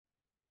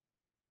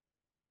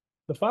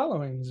The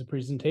following is a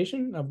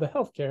presentation of the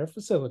Healthcare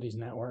Facilities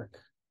Network.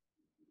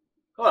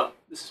 Hello,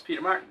 this is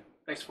Peter Martin.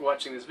 Thanks for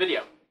watching this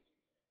video.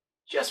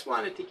 Just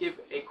wanted to give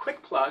a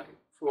quick plug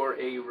for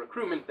a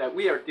recruitment that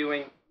we are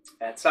doing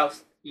at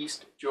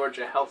Southeast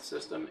Georgia Health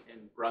System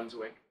in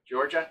Brunswick,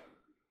 Georgia.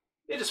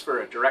 It is for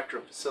a Director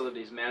of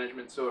Facilities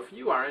Management, so if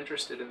you are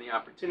interested in the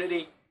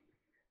opportunity,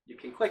 you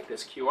can click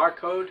this QR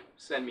code,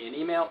 send me an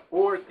email,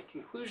 or at the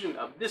conclusion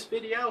of this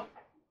video,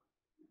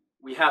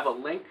 we have a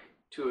link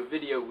to a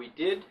video we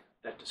did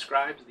that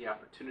describes the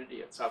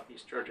opportunity at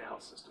Southeast Georgia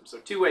Health System. So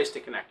 2 ways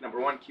to connect. Number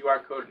 1,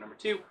 QR code. Number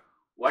 2,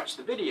 watch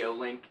the video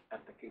link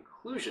at the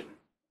conclusion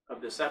of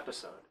this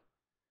episode.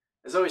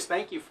 As always,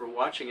 thank you for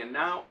watching, and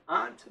now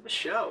on to the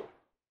show.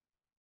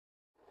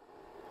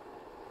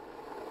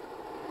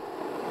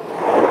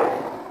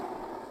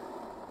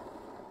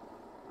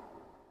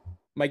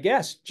 My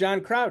guest,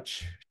 John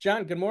Crouch.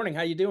 John, good morning.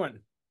 How you doing?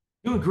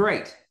 Doing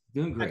great.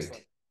 Doing great.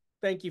 Excellent.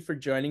 Thank you for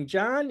joining.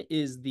 John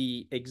is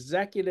the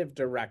Executive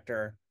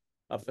Director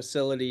of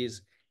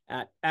Facilities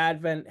at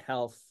Advent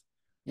Health,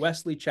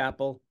 Wesley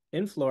Chapel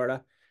in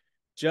Florida,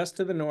 just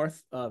to the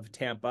north of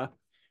Tampa.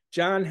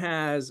 John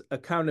has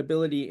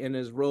accountability in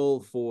his role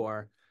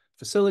for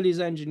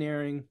facilities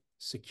engineering,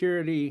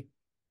 security,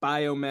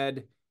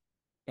 biomed,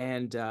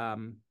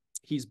 and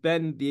he's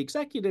been the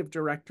executive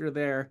director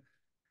there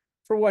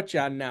for what,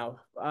 John, now?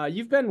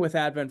 You've been with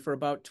Advent for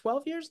about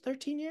 12 years,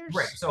 13 years?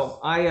 Right. So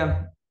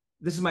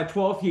this is my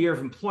 12th year of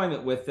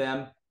employment with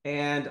them,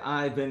 and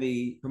I've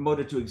been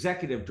promoted to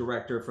executive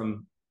director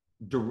from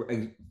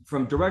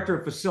director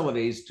of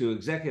facilities to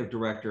executive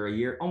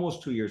director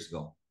almost 2 years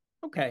ago.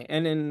 Okay.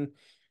 And then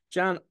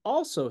John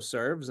also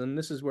serves, and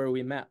this is where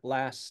we met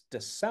last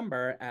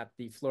December at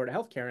the Florida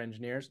Healthcare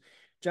Engineers.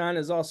 John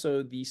is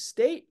also the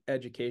state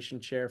education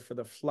chair for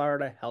the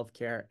Florida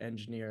Healthcare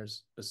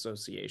Engineers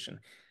Association.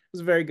 It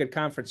was a very good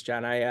conference,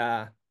 John.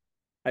 I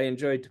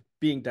enjoyed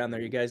being down there.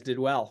 You guys did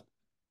well.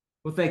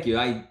 Well, thank you.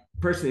 I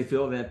personally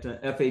feel that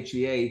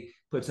FHEA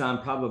puts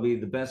on probably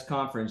the best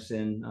conference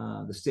in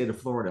the state of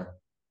Florida.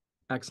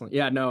 Excellent.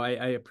 Yeah, no,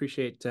 I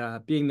appreciate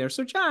being there.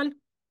 So, John,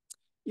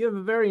 you have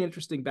a very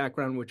interesting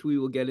background, which we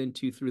will get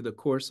into through the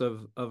course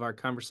of our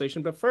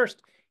conversation. But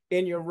first,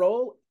 in your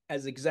role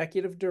as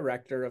Executive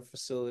Director of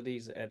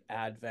Facilities at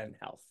Advent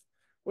Health,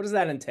 what does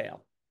that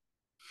entail?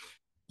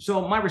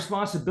 So my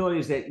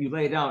responsibilities that you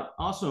laid out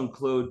also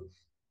include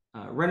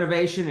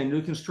renovation and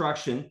new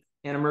construction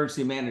and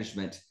emergency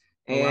management.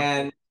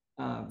 And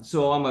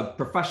so I'm a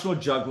professional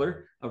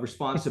juggler of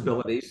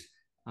responsibilities.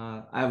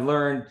 I've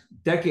learned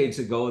decades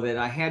ago that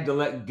I had to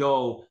let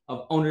go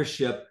of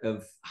ownership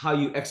of how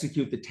you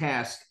execute the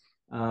task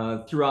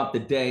throughout the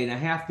day. And I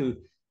have to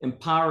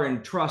empower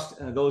and trust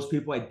those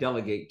people I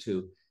delegate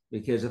to,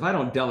 because if I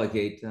don't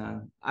delegate,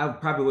 I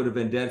probably would have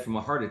been dead from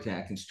a heart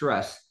attack and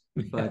stress.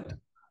 But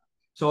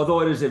so although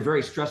it is a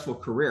very stressful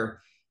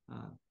career,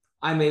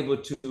 I'm able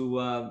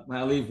to, when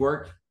I leave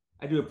work,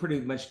 I do a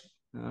pretty much,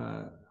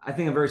 I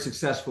think I'm very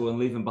successful in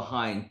leaving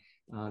behind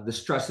the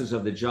stresses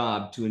of the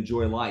job to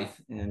enjoy life.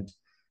 And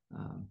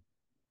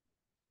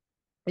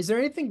is there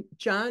anything,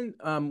 John,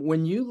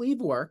 when you leave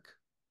work,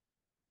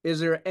 is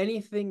there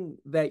anything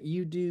that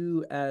you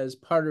do as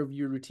part of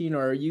your routine,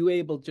 or are you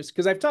able just,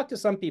 because I've talked to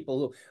some people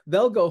who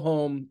they'll go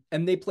home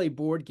and they play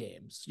board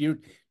games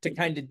to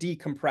kind of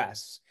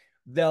decompress.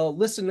 They'll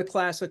listen to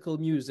classical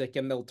music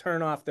and they'll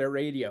turn off their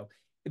radio.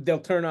 They'll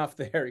turn off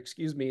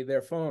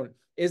their phone.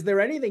 Is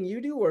there anything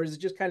you do, or is it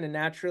just kind of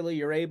naturally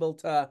you're able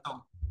to?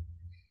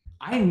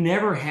 I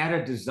never had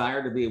a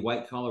desire to be a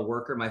white collar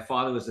worker. My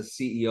father was a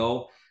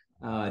CEO,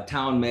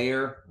 town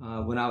mayor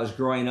when I was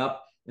growing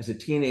up as a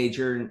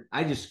teenager. And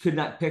I just could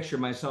not picture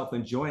myself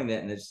enjoying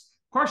that. And it's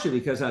partially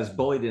because I was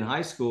bullied in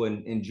high school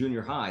and in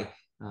junior high,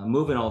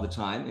 moving all the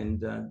time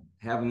and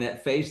having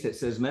that face that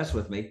says mess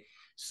with me.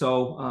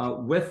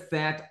 So with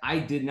that, I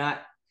did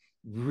not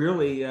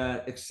really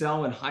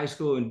excel in high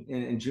school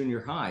and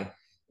junior high,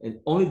 and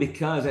only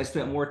because I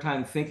spent more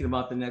time thinking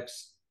about the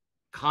next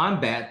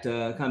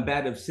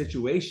combative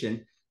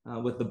situation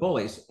with the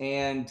bullies,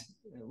 and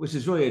which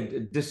is really a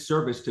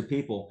disservice to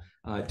people,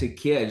 to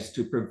kids,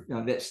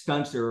 that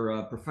stunts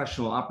their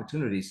professional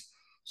opportunities.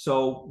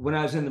 So when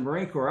I was in the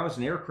Marine Corps, I was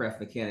an aircraft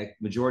mechanic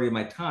majority of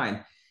my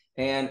time,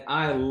 and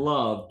I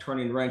love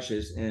turning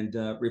wrenches and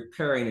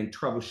repairing and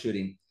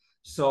troubleshooting.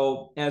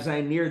 So as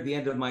I neared the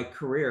end of my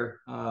career,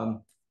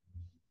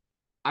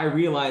 I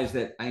realized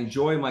that I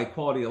enjoy my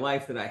quality of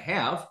life that I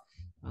have.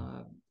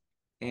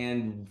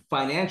 And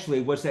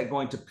financially, what's that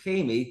going to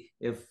pay me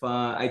if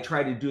I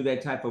try to do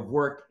that type of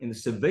work in the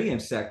civilian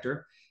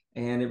sector?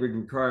 And it would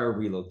require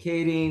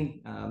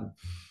relocating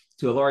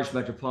to a large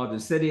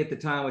metropolitan city at the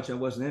time, which I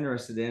wasn't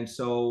interested in.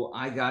 So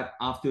I got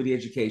off-duty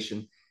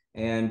education.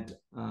 And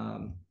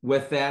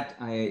with that,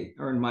 I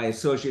earned my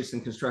associates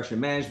in construction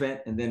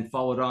management, and then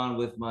followed on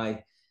with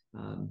my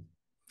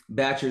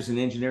bachelor's in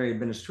engineering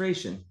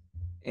administration.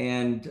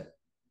 And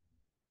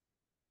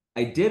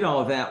I did all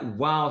of that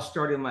while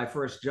starting my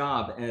first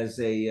job as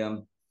a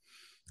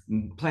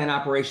plant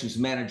operations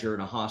manager in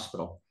a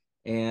hospital.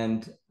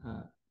 And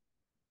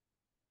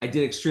I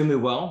did extremely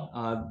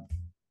well.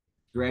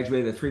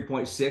 Graduated at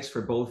 3.6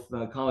 for both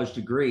college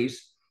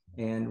degrees,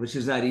 and which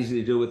is not easy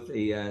to do with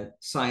a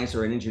science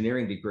or an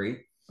engineering degree.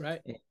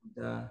 Right. And,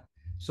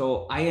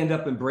 so I end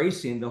up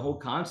embracing the whole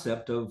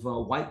concept of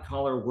white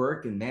collar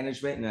work and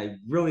management, and I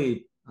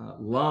really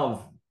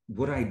love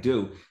what I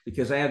do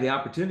because I have the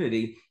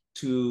opportunity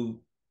to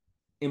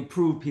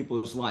improve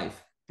people's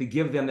life, to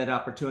give them that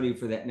opportunity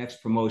for that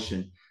next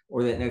promotion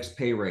or that next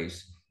pay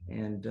raise,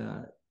 and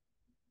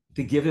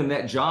to give them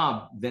that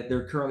job that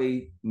they're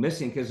currently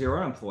missing because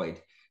they're unemployed.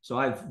 So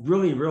I've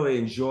really, really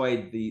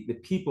enjoyed the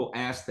people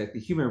aspect, the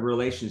human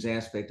relations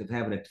aspect of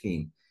having a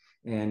team.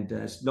 And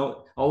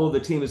although the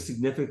team is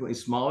significantly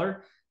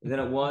smaller than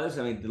it was,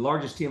 I mean, the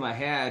largest team I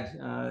had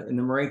in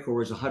the Marine Corps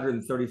was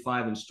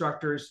 135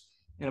 instructors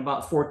and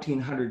about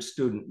 1,400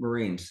 student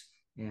Marines.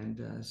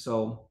 And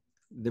so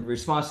the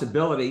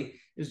responsibility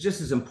is just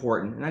as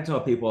important. And I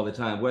tell people all the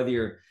time,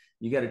 whether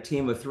you got a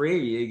team of 3 or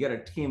you got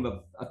a team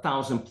of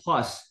 1,000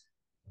 plus,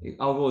 it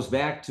all goes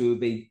back to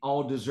they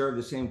all deserve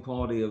the same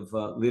quality of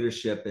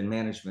leadership and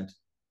management.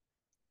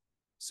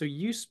 So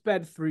you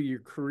sped through your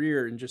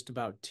career in just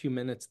about 2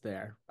 minutes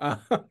there.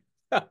 Let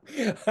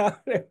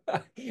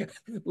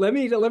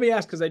me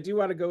ask, because I do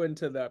want to go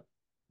into the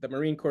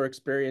Marine Corps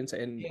experience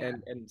and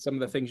some of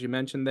the things you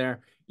mentioned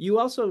there. You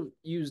also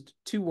used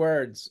 2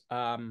 words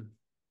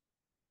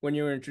when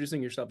you were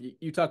introducing yourself.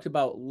 You talked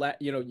about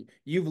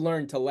you've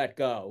learned to let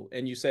go,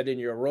 and you said in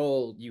your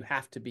role you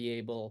have to be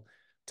able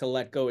to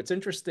let go. It's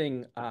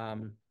interesting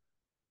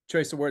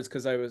choice of words,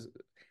 because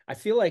I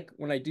feel like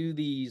when I do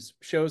these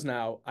shows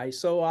now, I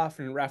so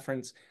often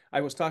reference, I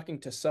was talking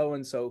to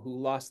so-and-so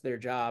who lost their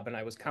job and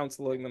I was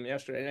counseling them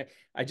yesterday. And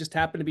I just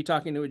happened to be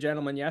talking to a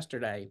gentleman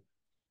yesterday,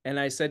 and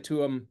I said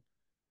to him,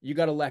 you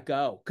got to let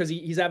go, because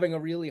he's having a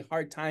really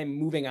hard time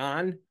moving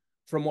on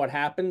from what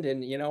happened.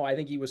 And, I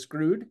think he was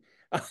screwed,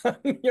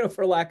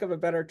 for lack of a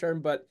better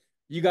term, but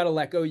you got to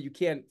let go. You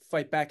can't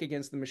fight back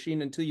against the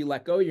machine. Until you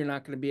let go, you're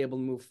not going to be able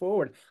to move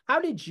forward. How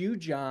did you,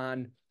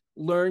 John,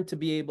 learn to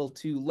be able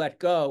to let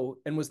go?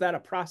 And was that a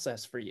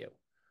process for you?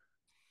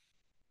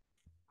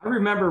 I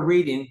remember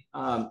reading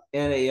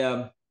in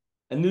a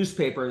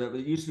newspaper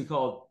that used to be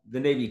called the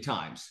Navy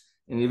Times.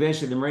 And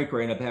eventually the Marine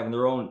Corps ended up having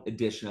their own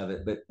edition of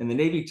it. But in the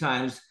Navy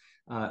Times,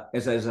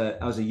 as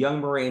I was a young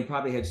Marine,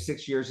 probably had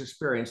 6 years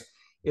experience,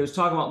 it was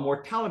talking about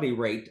mortality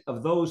rate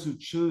of those who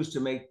choose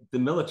to make the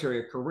military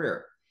a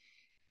career.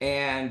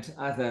 And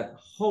I thought,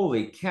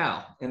 holy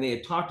cow. And they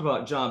had talked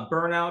about job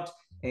burnout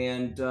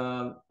and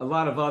a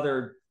lot of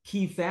other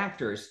key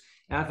factors.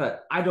 And I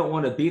thought, I don't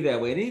want to be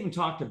that way. And they even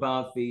talked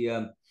about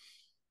the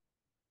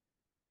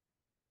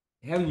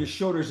having your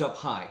shoulders up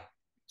high.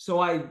 So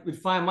I would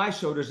find my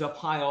shoulders up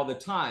high all the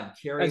time.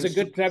 As a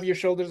good to have your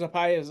shoulders up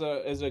high is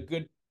a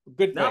good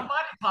thing. Not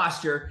body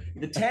posture,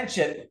 the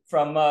tension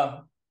from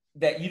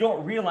that you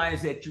don't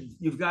realize that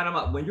you've got them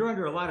up. When you're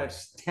under a lot of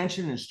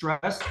tension and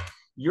stress,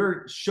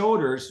 your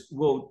shoulders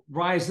will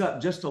rise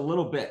up just a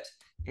little bit.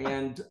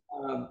 And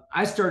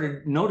I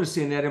started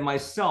noticing that in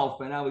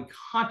myself, and I would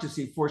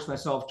consciously force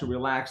myself to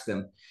relax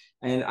them.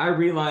 And I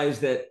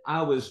realized that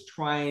I was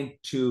trying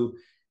to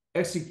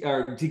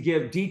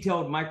give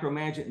detailed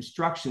micromanagement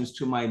instructions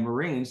to my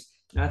Marines.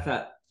 And I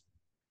thought,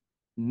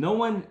 no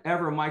one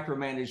ever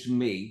micromanaged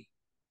me.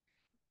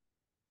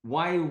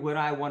 Why would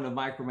I want to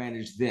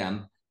micromanage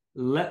them?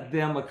 Let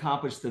them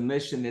accomplish the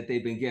mission that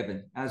they've been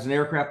given. As an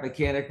aircraft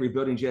mechanic,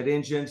 rebuilding jet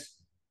engines,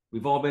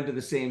 we've all been to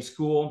the same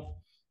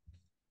school.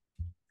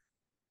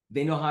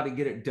 They know how to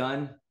get it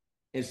done.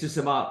 It's just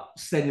about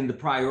setting the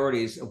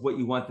priorities of what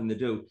you want them to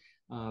do.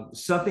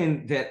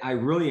 Something that I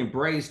really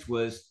embraced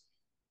was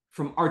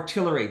from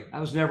artillery. I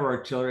was never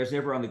artillery. I was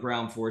never on the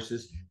ground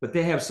forces, but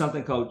they have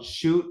something called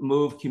shoot,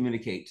 move,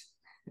 communicate.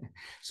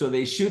 So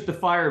they shoot the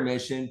fire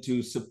mission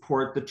to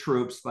support the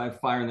troops by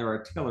firing their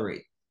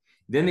artillery.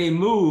 Then they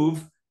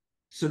move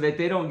so that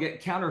they don't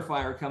get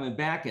counterfire coming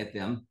back at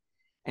them.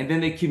 And then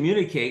they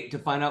communicate to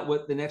find out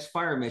what the next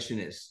fire mission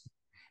is.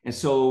 And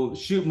so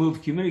shoot,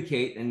 move,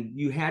 communicate, and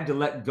you had to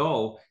let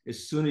go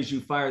as soon as you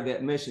fired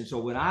that mission. So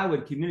when I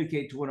would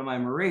communicate to one of my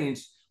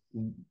Marines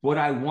what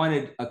I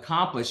wanted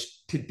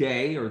accomplished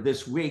today or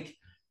this week,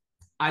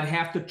 I'd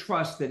have to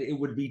trust that it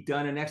would be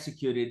done and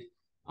executed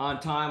on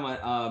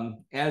time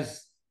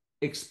as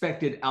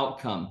expected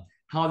outcome.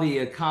 How they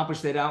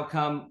accomplish that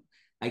outcome,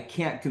 I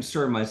can't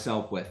concern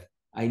myself with.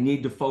 I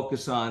need to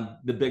focus on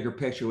the bigger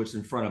picture, what's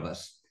in front of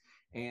us.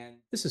 And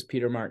this is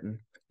Peter Martin.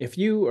 If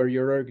you or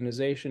your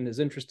organization is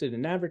interested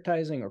in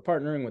advertising or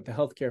partnering with the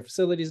Healthcare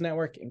Facilities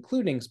Network,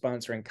 including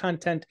sponsoring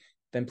content,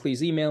 then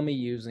please email me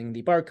using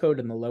the barcode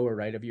in the lower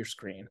right of your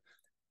screen.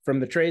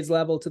 From the trades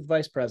level to the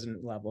vice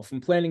president level,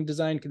 from planning,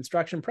 design,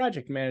 construction,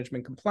 project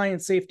management,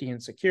 compliance, safety,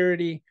 and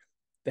security,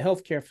 the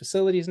Healthcare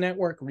Facilities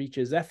Network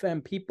reaches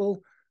FM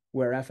people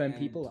where FM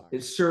people are.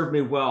 It served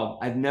me well.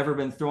 I've never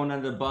been thrown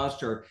under the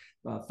bus or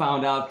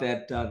found out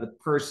that the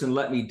person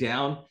let me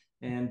down.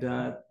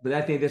 But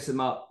I think this is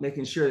about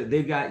making sure that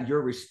they've got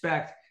your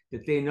respect,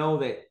 that they know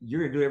that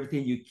you're going to do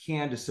everything you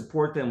can to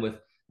support them with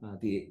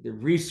the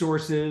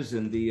resources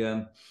and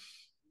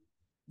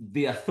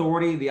the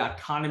authority, the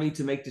autonomy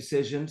to make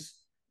decisions.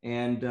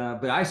 And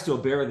but I still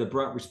bear the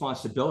brunt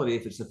responsibility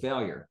if it's a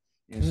failure.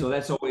 And so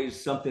that's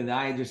always something that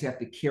I just have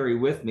to carry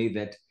with me,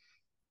 that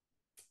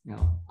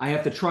I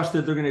have to trust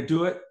that they're going to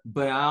do it,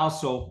 but I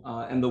also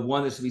am the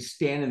one that's to be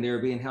standing there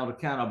being held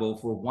accountable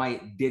for why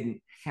it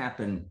didn't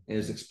happen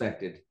as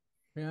expected.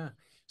 Yeah.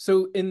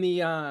 So in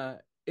the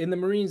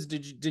Marines,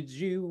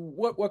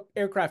 what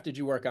aircraft did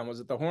you work on? Was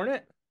it the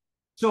Hornet?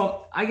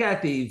 So I got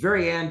at the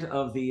very end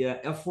of the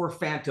F-4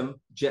 Phantom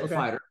jet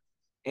fighter,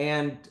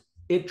 and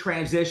it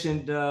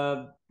transitioned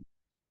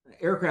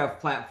aircraft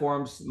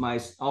platforms,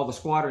 all the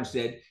squadrons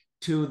did,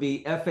 to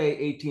the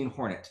FA-18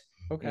 Hornet.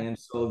 Okay. And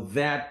so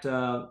that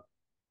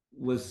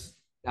was,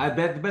 I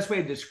bet the best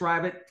way to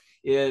describe it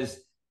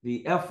is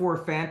the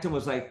F-4 Phantom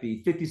was like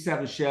the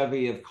 57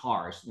 Chevy of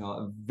cars,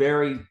 a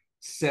very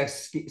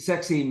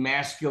sexy,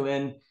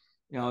 masculine,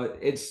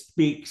 it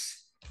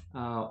speaks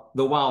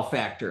the wow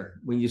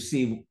factor when you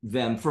see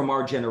them from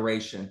our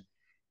generation.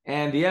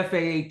 And the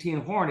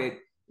FA-18 Hornet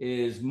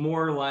is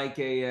more like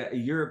a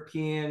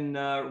European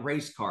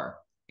race car.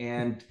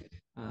 And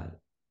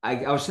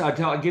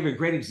I'll give you a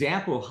great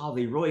example of how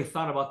they really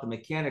thought about the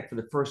mechanic for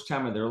the first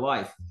time in their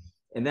life.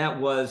 And that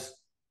was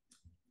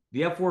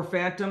the F-4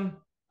 Phantom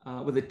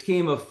with a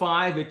team of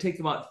 5. It'd take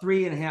about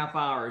 3.5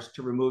 hours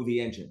to remove the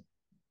engine.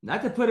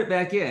 Not to put it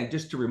back in,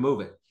 just to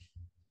remove it.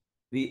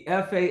 The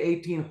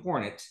FA-18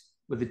 Hornet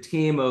with a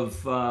team of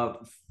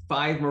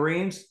 5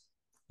 Marines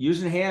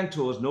using hand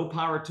tools, no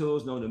power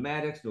tools, no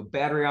pneumatics, no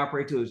battery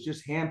operated tools,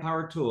 just hand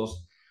powered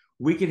tools.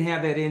 We can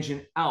have that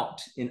engine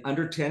out in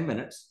under 10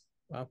 minutes.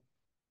 Wow.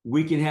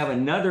 We can have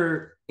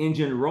another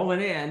engine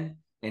rolling in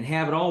and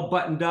have it all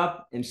buttoned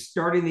up and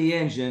starting the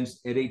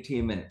engines at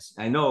 18 minutes.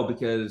 I know,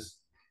 because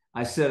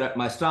I set up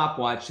my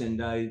stopwatch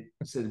and I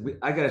said,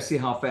 I got to see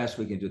how fast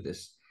we can do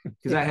this,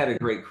 because I had a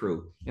great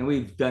crew and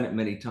we've done it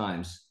many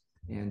times.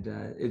 And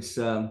it's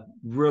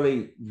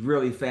really,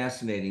 really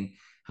fascinating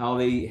how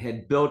they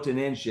had built an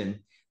engine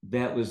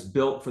that was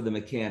built for the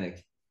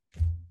mechanic.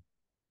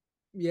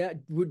 Yeah.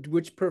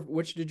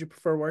 Which did you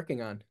prefer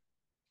working on?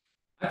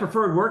 I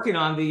preferred working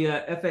on the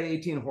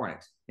FA-18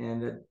 Hornet.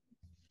 And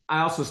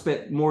I also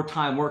spent more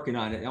time working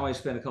on it. I only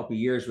spent a couple of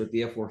years with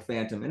the F-4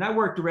 Phantom. And I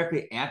worked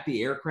directly at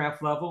the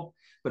aircraft level,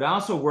 but I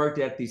also worked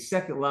at the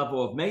second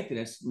level of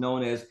maintenance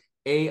known as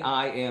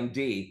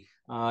AIMD.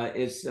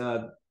 It's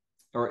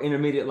or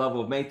intermediate level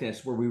of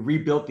maintenance, where we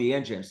rebuilt the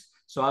engines.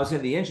 So I was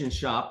in the engine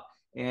shop,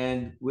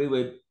 and we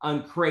would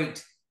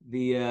uncrate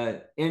the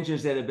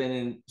engines that had been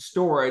in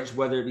storage,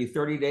 whether it be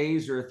 30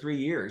 days or 3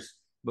 years.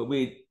 But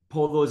we'd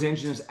pull those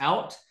engines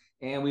out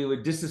and we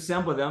would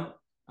disassemble them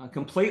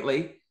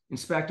completely,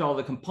 inspect all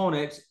the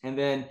components, and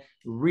then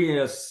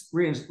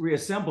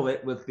reassemble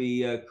it with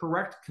the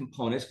correct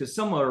components, because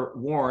some are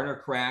worn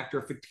or cracked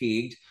or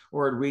fatigued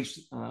or had reached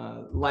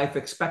life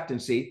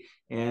expectancy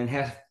and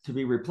have to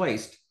be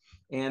replaced.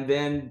 And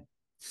then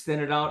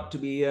send it out to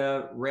be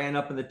ran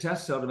up in the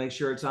test cell to make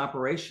sure it's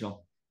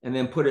operational, and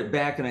then put it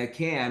back in a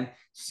can,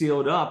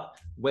 sealed up,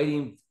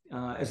 waiting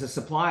as a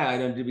supply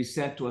item to be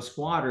sent to a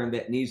squadron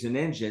that needs an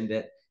engine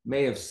that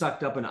may have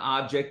sucked up an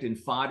object and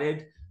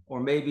foughted, or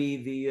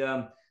maybe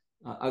the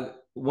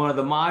one of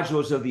the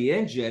modules of the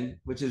engine,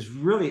 which is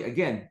really,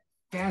 again,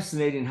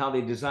 fascinating how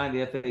they designed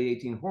the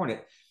FA-18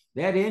 Hornet.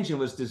 That engine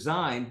was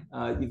designed,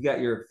 you've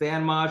got your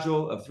fan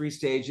module of 3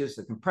 stages,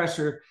 the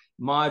compressor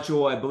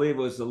module, I believe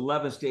it was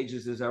 11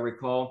 stages, as I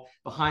recall.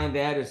 Behind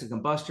that is a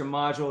combustion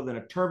module, then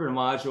a turbine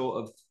module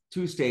of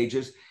 2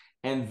 stages,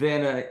 and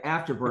then an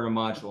afterburner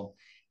module.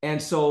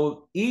 And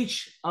so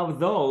each of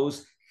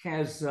those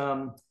has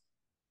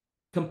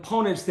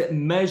components that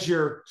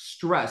measure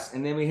stress.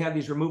 And then we have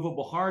these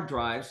removable hard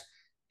drives,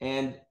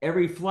 and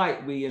every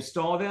flight we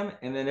install them,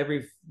 and then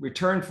every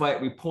return flight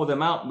we pull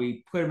them out and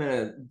we put them in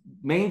a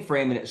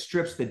mainframe, and it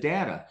strips the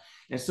data.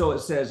 And so it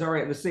says, all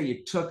right, let's say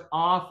you took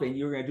off and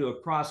you were going to do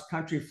a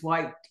cross-country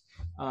flight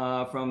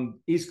from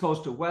East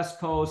Coast to West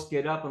Coast,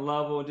 get up and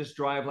level and just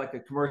drive like a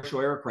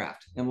commercial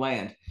aircraft and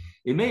land.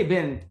 It may have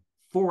been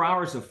 4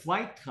 hours of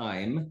flight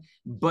time,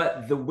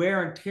 but the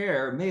wear and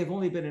tear may have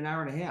only been an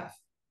hour and a half.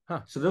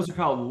 Huh. So those are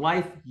called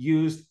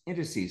life-used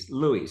indices,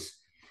 LUIs.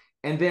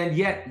 And then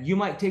yet you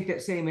might take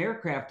that same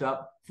aircraft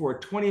up for a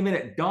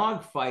 20-minute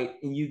dogfight,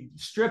 and you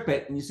strip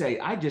it and you say,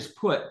 I just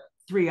put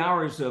 3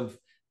 hours of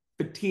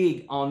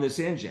fatigue on this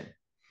engine.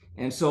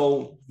 And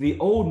so the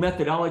old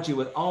methodology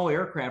with all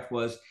aircraft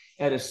was,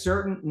 at a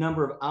certain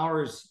number of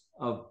hours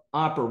of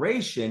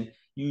operation,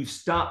 you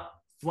stop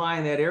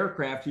flying that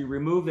aircraft, you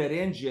remove that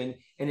engine,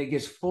 and it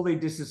gets fully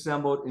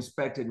disassembled,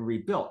 inspected, and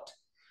rebuilt.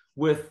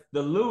 With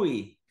the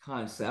LUI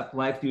concept,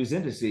 life use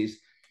indices,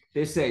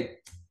 they say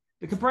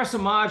the compressor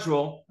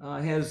module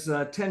has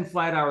 10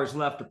 flight hours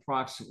left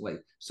approximately.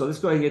 So let's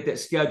go ahead and get that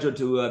scheduled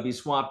to be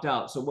swapped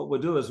out. So what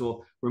we'll do is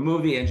we'll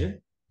remove the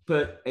engine,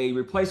 put a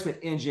replacement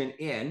engine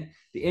in.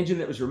 The engine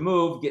that was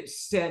removed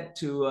gets sent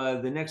to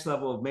the next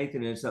level of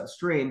maintenance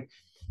upstream.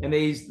 and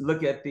they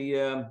look at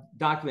the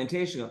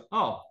documentation of,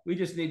 oh, we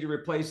just need to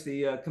replace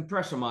the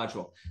compressor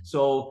module.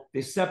 So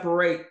they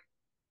separate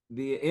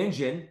the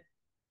engine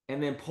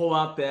and then pull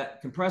out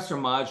that compressor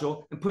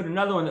module and put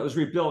another one that was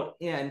rebuilt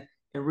in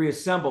and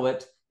reassemble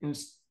it and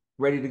it's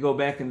ready to go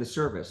back into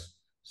service.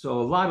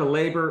 So a lot of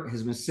labor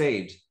has been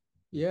saved.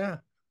 Yeah.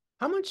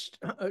 How much,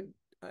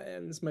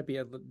 and this might be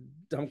a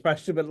dumb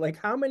question, but like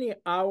how many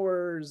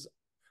hours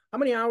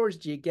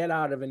do you get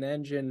out of an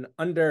engine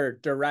under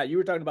duress? You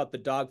were talking about the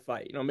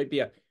dogfight, you know, maybe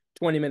a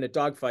 20-minute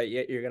dogfight,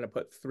 yet you're going to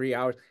put 3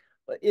 hours.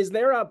 Is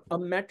there a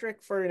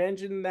metric for an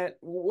engine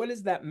what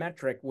is that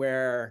metric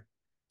where?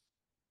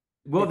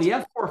 Well, the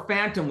F4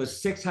 Phantom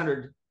was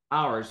 600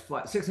 hours,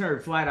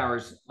 600 flight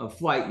hours of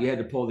flight. You had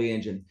to pull the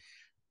engine.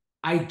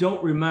 I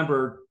don't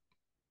remember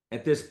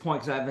at this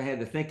point because I haven't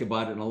had to think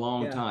about it in a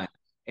long time.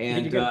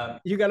 And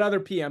you got other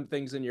PM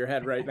things in your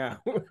head right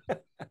now.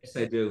 Yes,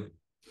 I do.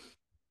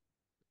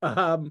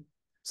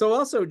 So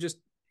also just,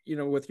 you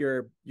know, with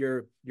your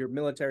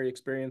military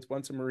experience,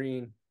 once a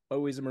Marine,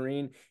 always a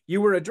Marine,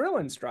 you were a drill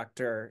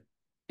instructor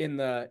in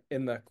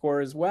the Corps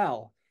as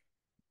well.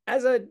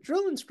 As a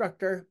drill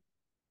instructor,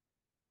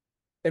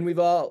 and we've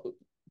all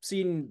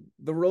seen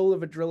the role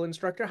of a drill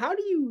instructor, how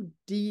do you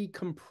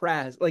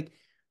decompress? Like,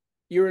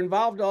 you're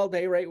involved all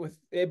day, right? With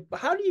it,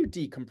 how do you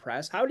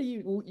decompress? How do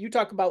you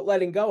talk about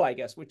letting go, I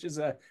guess, which is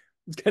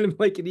it's kind of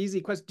like an easy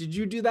question. Did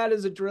you do that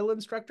as a drill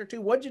instructor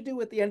too? What'd you do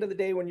at the end of the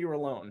day when you were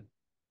alone?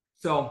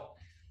 So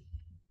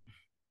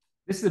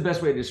this is the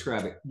best way to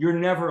describe it. You're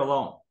never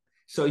alone.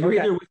 So you're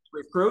either with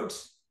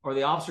recruits or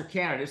the officer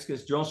candidates,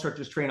 because drill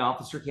instructors train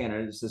officer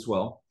candidates as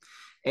well.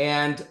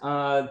 And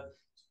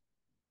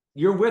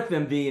you're with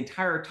them the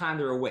entire time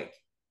they're awake.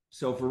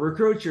 So for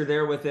recruits, you're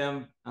there with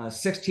them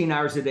 16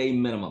 hours a day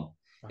minimum.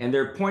 And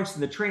there are points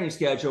in the training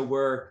schedule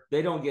where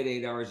they don't get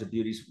 8 hours of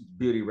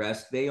beauty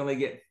rest. They only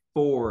get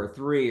 4 or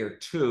 3 or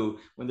 2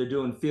 when they're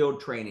doing field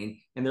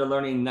training and they're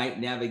learning night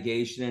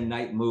navigation and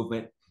night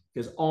movement,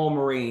 because all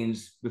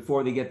Marines,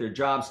 before they get their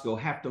job skill,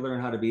 have to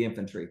learn how to be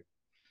infantry.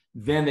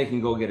 Then they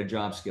can go get a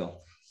job skill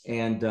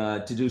and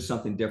to do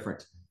something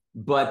different.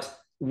 But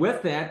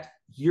with that,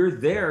 you're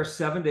there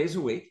 7 days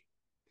a week.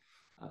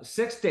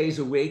 6 days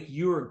a week,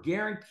 you are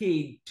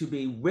guaranteed to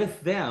be with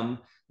them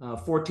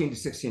 14 to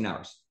 16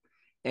 hours.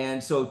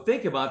 And so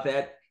think about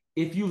that.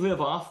 If you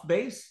live off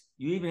base,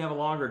 you even have a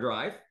longer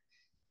drive.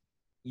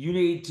 You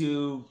need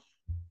to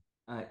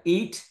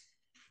eat,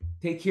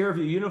 take care of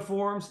your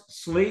uniforms,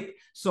 sleep.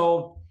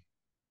 So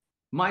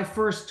my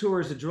first tour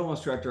as a drill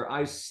instructor,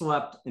 I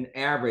slept an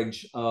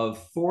average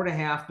of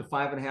 4.5 to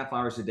 5.5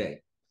 hours a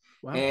day.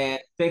 Wow. And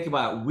think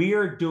about it, we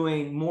are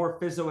doing more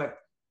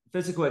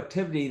physical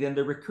activity than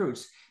the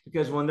recruits,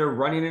 because when they're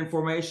running in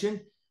formation,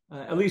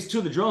 at least 2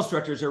 of the drill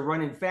instructors are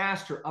running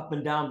faster up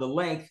and down the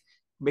length,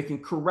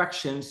 making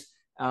corrections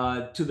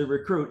to the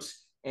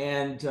recruits.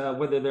 And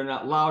whether they're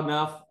not loud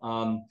enough,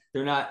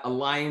 they're not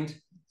aligned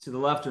to the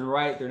left and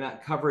right, they're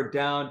not covered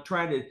down,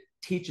 trying to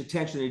teach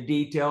attention to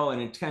detail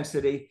and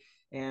intensity.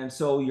 And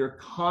so you're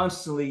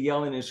constantly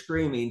yelling and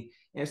screaming.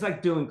 And it's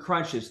like doing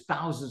crunches,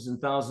 thousands and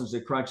thousands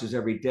of crunches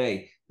every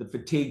day, the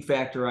fatigue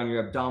factor on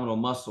your abdominal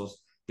muscles.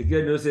 The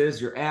good news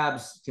is your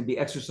abs can be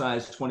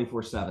exercised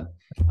 24/7,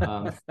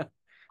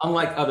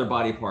 unlike other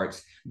body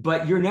parts,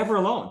 but you're never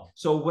alone.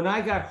 So when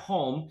I got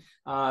home,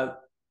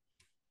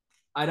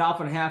 I'd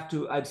often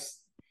I'd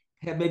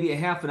have maybe a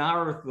half an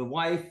hour with the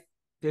wife,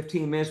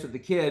 15 minutes with the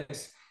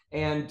kids,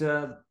 and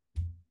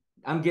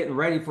I'm getting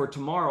ready for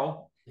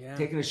tomorrow,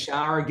 taking a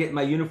shower, getting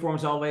my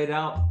uniforms all laid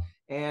out,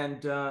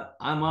 and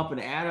I'm up and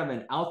at 'em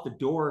and out the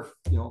door,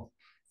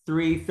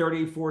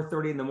 3:30,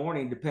 4:30 in the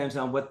morning, depends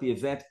on what the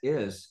event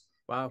is.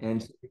 Wow.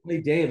 And the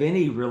only day of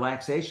any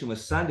relaxation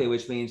was Sunday,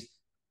 which means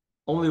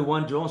only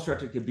one drill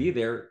instructor could be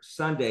there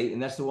Sunday,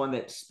 and that's the one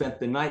that spent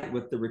the night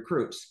with the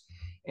recruits.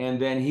 And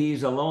then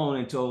he's alone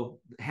until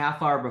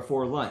half hour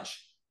before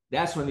lunch.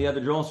 That's when the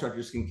other drill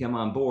instructors can come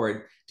on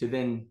board to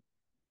then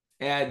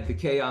add the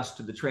chaos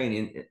to the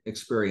training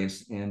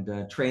experience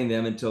and train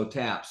them until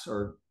taps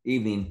or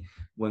evening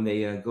when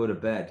they go to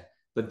bed.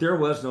 But there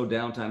was no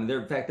downtime.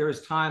 In fact, there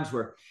was times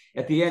where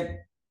at the end,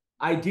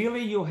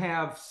 ideally you'll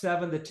have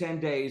 7 to 10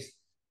 days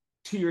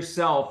to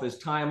yourself as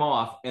time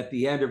off at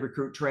the end of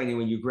recruit training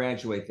when you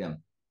graduate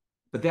them.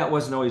 But that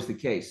wasn't always the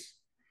case.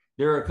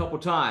 There are a couple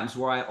times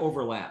where I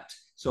overlapped.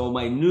 So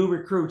my new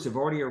recruits have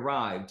already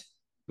arrived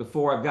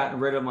before I've gotten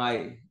rid of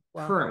my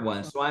current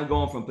ones. So I'm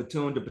going from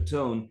platoon to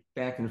platoon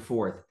back and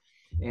forth.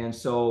 And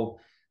so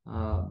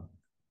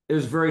it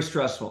was very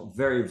stressful,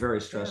 very, very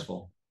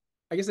stressful.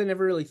 I guess I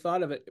never really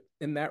thought of it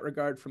in that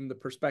regard from the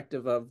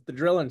perspective of the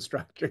drill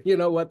instructor, you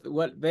know,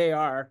 what they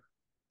are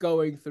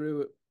going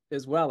through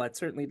as well. It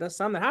certainly does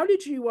sound that. How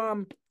did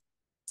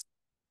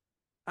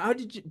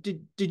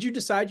you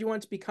decide you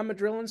want to become a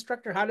drill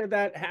instructor? How did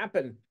that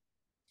happen?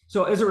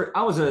 So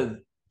I was a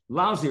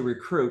lousy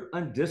recruit,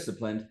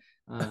 undisciplined.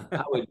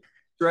 I would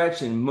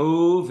stretch and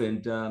move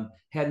and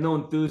had no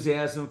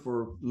enthusiasm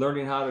for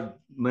learning how to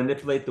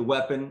manipulate the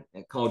weapon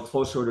called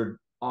close order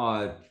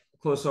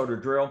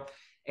drill.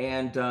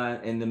 and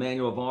the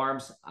manual of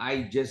arms.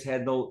 I just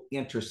had no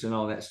interest in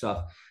all that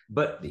stuff.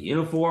 But the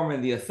uniform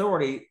and the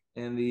authority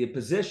and the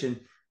position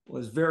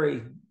was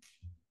very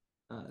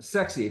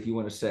sexy, if you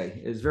want to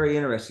say. It was very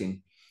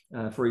interesting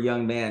for a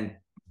young man.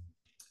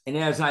 And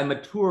as I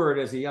matured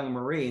as a young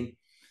Marine,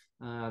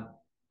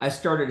 I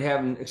started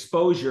having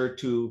exposure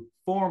to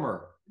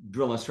former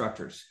drill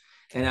instructors.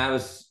 And I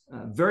was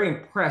very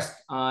impressed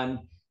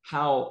on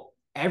how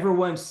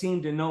everyone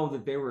seemed to know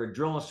that they were a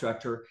drill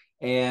instructor,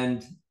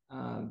 and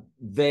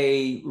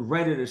they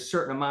rendered a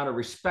certain amount of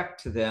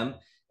respect to them.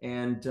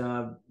 And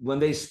when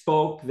they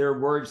spoke, their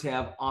words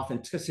have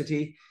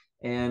authenticity.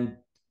 And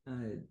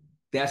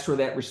that's where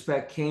that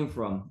respect came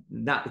from,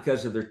 not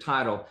because of their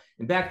title.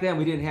 And back then,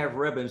 we didn't have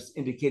ribbons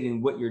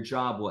indicating what your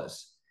job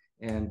was.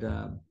 And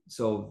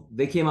so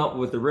they came up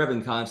with the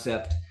ribbon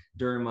concept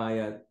during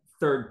my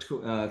third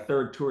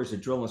tour as a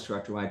drill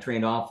instructor when I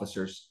trained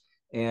officers.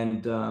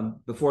 And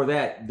before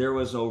that, there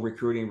was no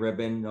recruiting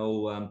ribbon,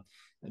 no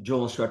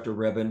drill instructor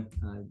ribbon.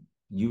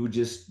 You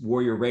just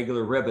wore your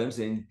regular ribbons,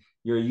 and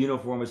your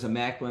uniform was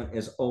immaculate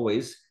as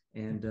always.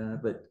 And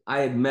but I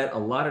had met a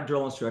lot of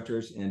drill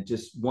instructors and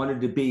just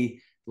wanted to be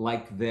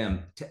like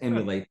them, to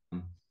emulate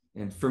them.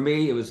 And for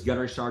me, it was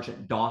Gunnery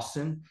Sergeant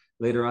Dawson.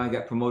 Later on, I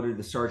got promoted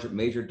to Sergeant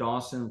Major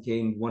Dawson,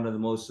 became one of the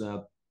most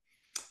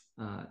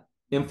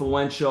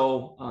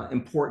influential,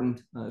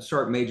 important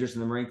sergeant majors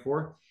in the Marine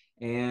Corps.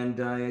 And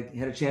I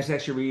had a chance to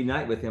actually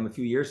reunite with him a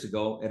few years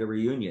ago at a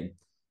reunion,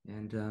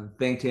 and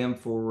thanked him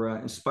for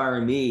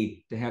inspiring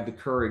me to have the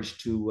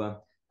courage to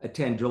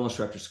attend drill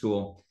instructor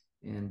school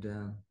and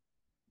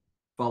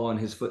follow in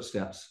his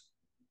footsteps.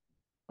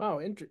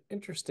 Wow,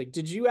 interesting.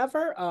 Did you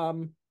ever,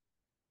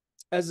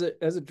 as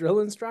a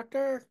drill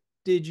instructor,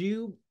 did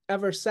you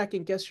ever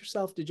second guess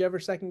yourself? Did you ever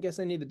second guess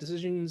any of the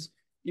decisions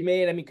you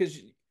made? I mean, because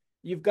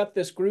you've got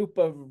this group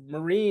of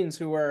Marines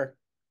who are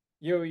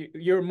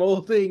you're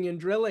molding and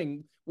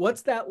drilling.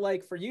 What's that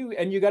like for you?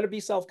 And you got to be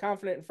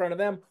self-confident in front of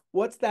them.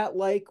 What's that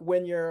like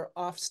when you're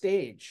off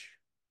stage?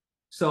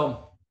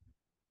 So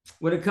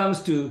when it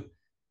comes to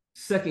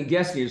second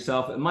guessing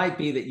yourself, it might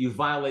be that you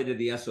violated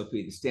the SOP,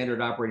 the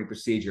standard operating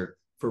procedure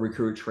for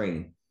recruit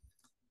training.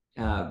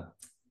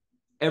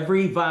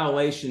 Every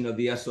violation of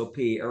the SOP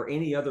or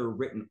any other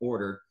written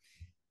order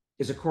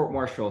is a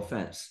court-martial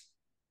offense.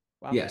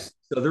 Wow. Yes.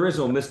 So there is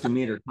no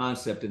misdemeanor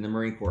concept in the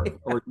Marine Corps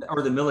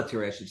or the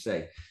military, I should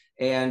say.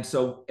 And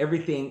so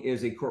everything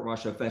is a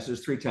court-martial offense.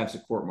 There's 3 types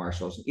of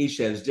court-martials. Each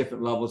has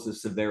different levels of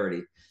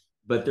severity.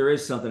 But there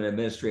is something, an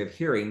administrative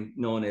hearing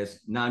known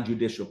as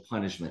non-judicial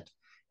punishment.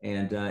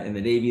 And in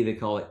the Navy, they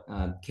call it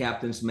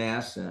captain's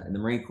mass. In the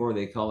Marine Corps,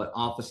 they call it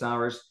office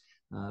hours.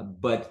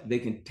 But they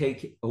can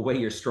take away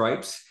your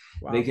stripes.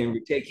 Wow. They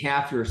can take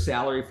half your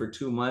salary for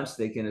 2 months.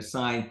 They can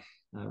assign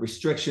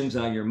restrictions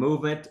on your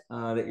movement,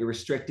 that you're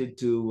restricted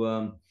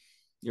to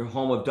your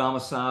home of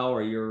domicile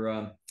or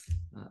your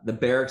the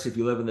barracks if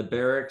you live in the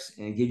barracks,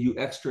 and give you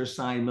extra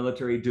assigned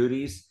military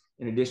duties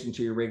in addition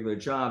to your regular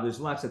job.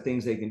 There's lots of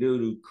things they can do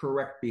to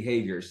correct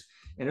behaviors,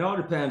 and it all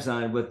depends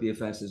on what the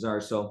offenses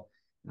are. So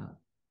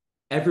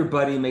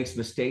everybody makes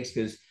mistakes,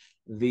 because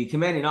the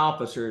commanding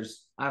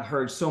officers, I've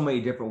heard so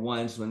many different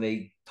ones when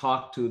they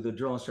talk to the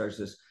drill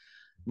instructors.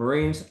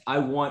 Marines, I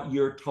want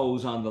your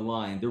toes on the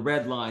line, the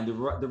red line, the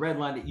red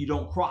line that you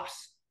don't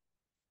cross.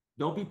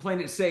 Don't be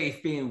playing it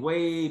safe, being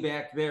way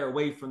back there,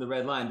 away from the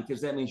red line,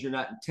 because that means you're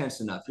not intense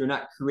enough. You're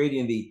not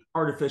creating the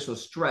artificial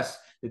stress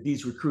that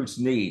these recruits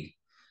need.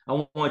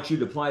 I want you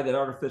to apply that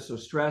artificial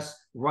stress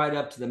right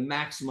up to the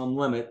maximum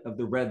limit of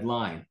the red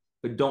line,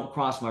 but don't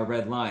cross my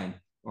red line,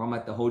 or I'm going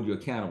to have to hold you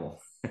accountable.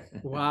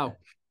 Wow.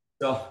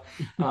 So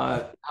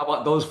how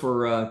about those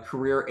for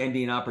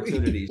career-ending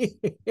opportunities?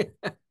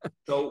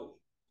 So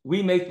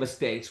we make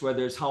mistakes,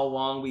 whether it's how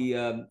long we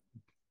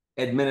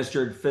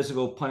administered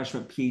physical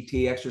punishment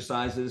PT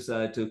exercises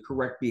to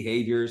correct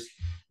behaviors.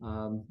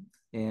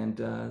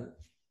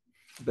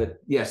 But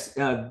yes,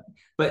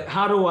 but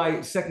how do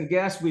I second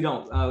guess? We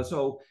don't.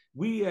 So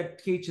we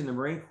teach in the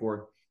Marine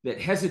Corps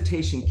that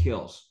hesitation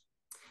kills.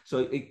 So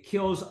it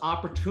kills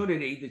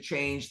opportunity to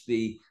change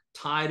the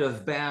tide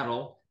of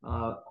battle,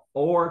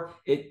 or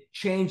it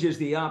changes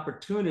the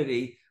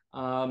opportunity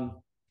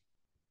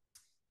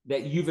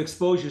that you've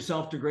exposed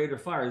yourself to greater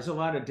fire. There's a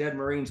lot of dead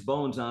Marines'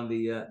 bones on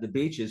the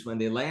beaches when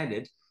they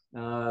landed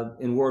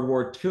in World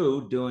War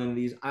II doing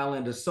these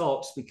island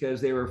assaults,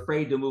 because they were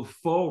afraid to move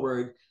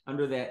forward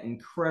under that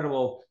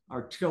incredible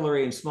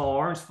artillery and small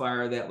arms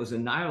fire that was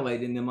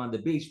annihilating them on the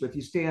beach. But if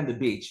you stay on the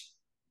beach,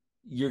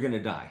 you're going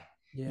to die.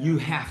 Yeah. You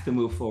have to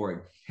move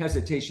forward.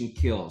 Hesitation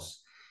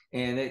kills.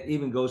 And it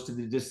even goes to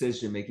the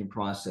decision-making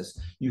process.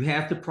 You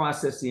have to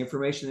process the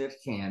information at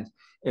hand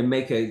and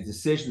make a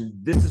decision.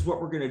 This is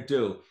what we're going to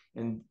do.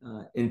 And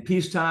in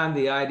peacetime,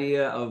 the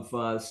idea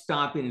of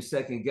stopping and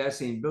second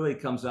guessing really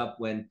comes up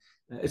when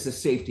it's a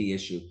safety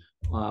issue.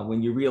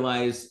 When you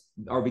realize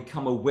or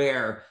become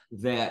aware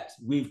that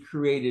we've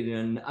created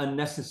an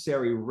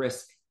unnecessary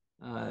risk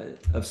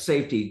of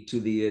safety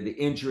to the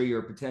injury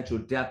or potential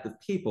death of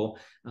people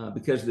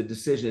because the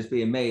decision is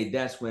being made,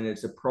 that's when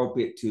it's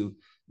appropriate to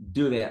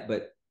do that.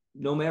 But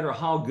no matter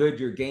how good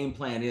your game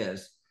plan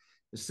is,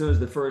 as soon as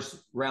the first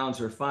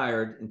rounds are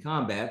fired in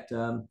combat,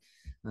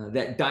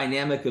 that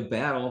dynamic of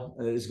battle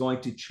is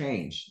going to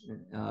change.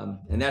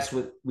 And that's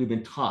what we've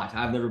been taught.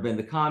 I've never been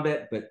to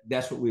combat, but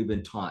that's what we've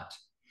been taught.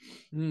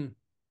 I'm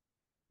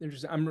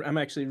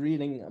actually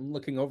reading, I'm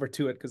looking over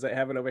to it because I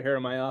have it over here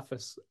in my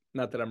office.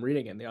 Not that I'm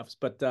reading it in the office,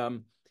 but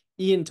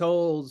Ian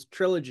Toll's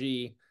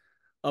trilogy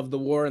of the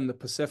War in the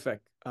Pacific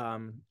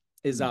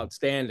is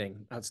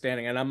outstanding.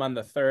 And I'm on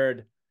the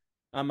third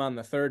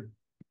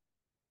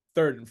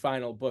and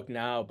final book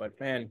now. But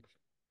man,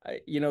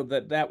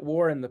 that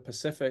war in the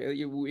Pacific,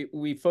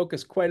 we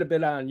focus quite a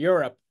bit on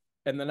Europe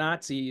and the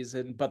Nazis,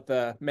 but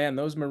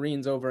those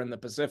Marines over in the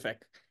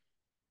Pacific.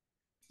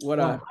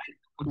 I'm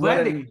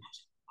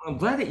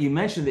glad that you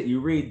mentioned that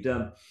you read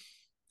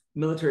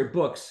military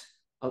books.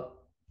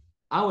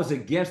 I was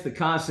against the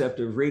concept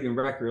of reading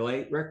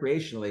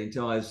recreationally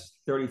until I was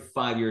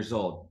 35 years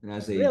old, and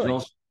as a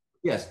drill,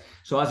 yes.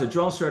 So I was a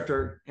drill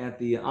instructor at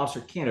the Officer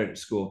Candidate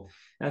School.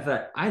 And I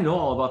thought, I know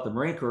all about the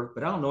Marine Corps,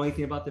 but I don't know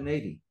anything about the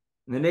Navy.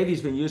 And the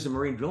Navy's been using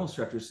Marine drill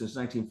instructors since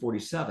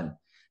 1947.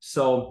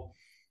 So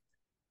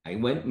I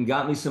went and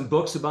got me some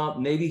books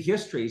about Navy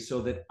history so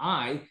that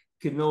I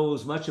could know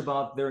as much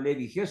about their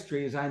Navy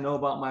history as I know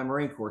about my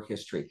Marine Corps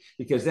history,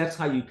 because that's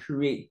how you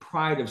create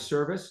pride of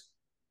service,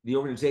 the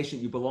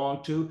organization you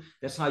belong to.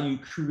 That's how you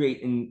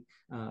create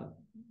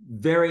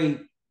very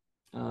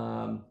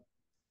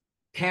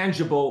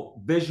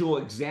tangible visual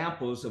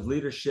examples of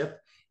leadership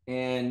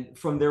and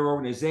from their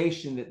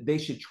organization that they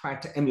should try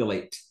to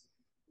emulate.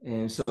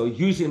 And so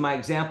using my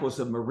examples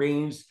of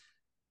Marines,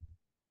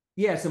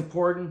 yeah, it's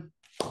important,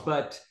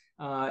 but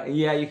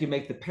yeah, you can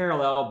make the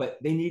parallel, but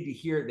they need to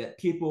hear that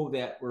people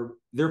that were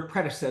their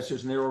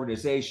predecessors in their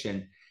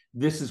organization,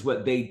 this is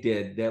what they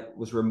did that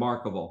was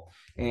remarkable.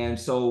 And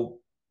so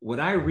when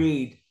I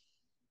read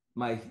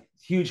my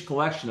huge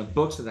collection of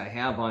books that I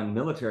have on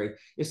military,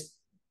 it's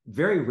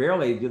very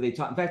rarely do they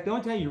talk. In fact, the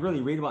only time you really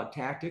read about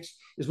tactics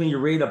is when you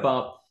read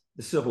about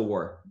the Civil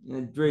War.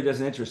 It really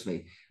doesn't interest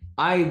me.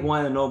 I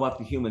want to know about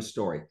the human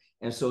story.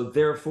 And so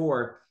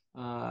therefore,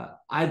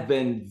 I've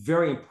been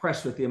very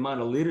impressed with the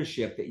amount of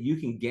leadership that you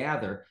can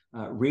gather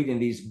reading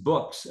these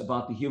books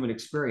about the human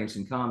experience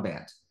in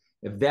combat.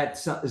 Is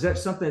that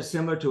something that's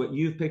similar to what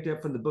you've picked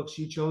up from the books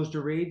you chose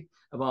to read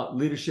about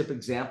leadership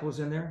examples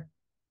in there?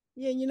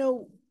 Yeah,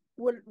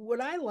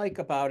 what I like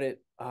about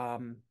it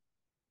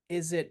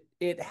is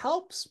it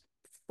helps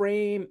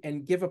frame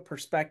and give a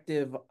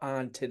perspective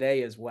on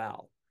today as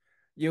well.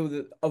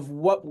 Of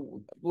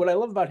what I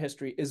love about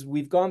history is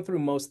we've gone through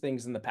most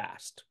things in the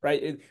past,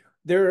 right?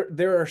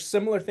 There are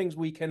similar things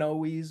we can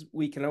always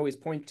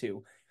point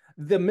to.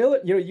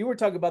 You were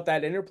talking about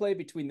that interplay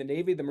between the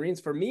Navy, the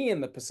Marines. For me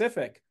in the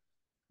Pacific,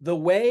 the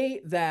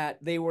way that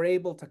they were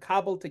able to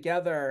cobble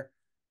together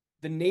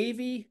the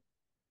Navy,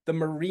 the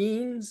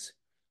Marines,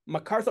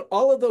 MacArthur,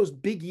 all of those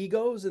big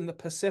egos in the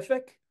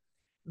Pacific,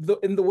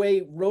 in the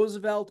way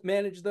Roosevelt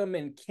managed them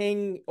and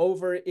King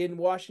over in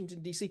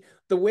Washington, D.C.,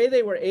 the way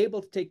they were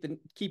able to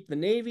keep the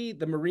Navy,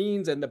 the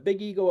Marines, and the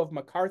big ego of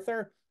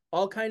MacArthur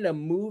all kind of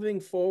moving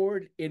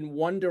forward in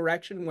one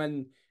direction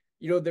when,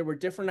 there were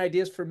different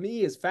ideas, for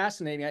me is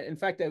fascinating. In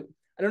fact,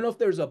 I don't know if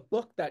there's a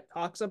book that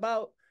talks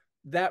about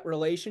that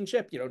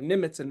relationship,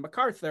 Nimitz and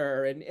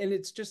MacArthur, and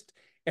it's just,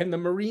 and the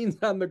Marines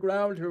on the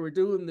ground who were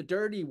doing the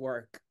dirty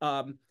work,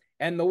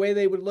 and the way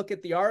they would look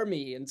at the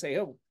Army and say,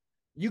 oh,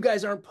 you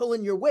guys aren't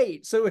pulling your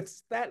weight. So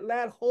it's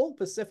that whole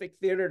Pacific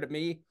theater to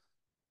me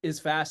is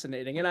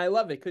fascinating. And I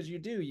love it because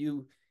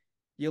you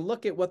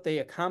look at what they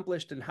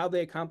accomplished and how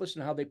they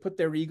put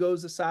their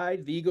egos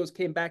aside. The egos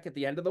came back at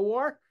the end of the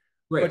war.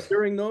 Right. But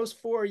during those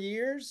 4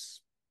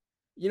 years,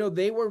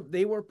 they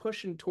were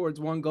pushing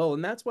towards one goal.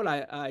 And that's what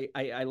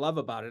I love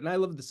about it. And I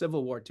love the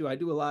Civil War too. I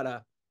do a lot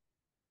of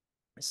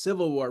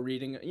Civil War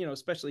reading,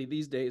 especially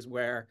these days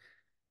where,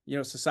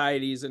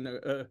 societies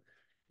and,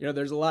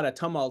 there's a lot of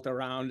tumult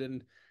around,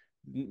 and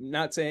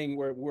not saying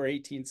we're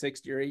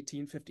 1860 or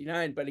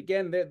 1859, but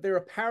again, there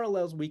are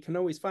parallels we can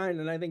always find.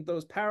 And I think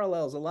those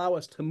parallels allow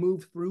us to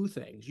move through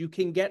things. You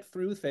can get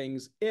through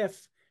things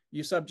if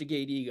you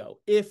subjugate ego,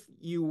 if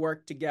you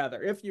work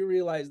together, if you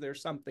realize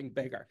there's something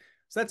bigger.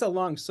 So that's a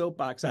long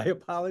soapbox. I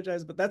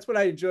apologize, but that's what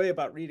I enjoy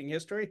about reading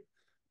history.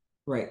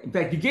 Right. In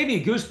fact, you gave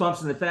me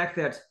goosebumps in the fact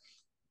that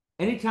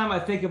anytime I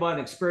think about an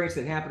experience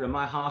that happened in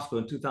my hospital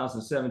in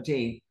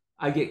 2017,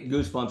 I get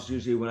goosebumps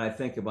usually when I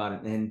think about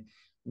it. And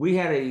we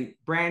had a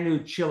brand new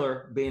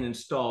chiller being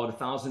installed,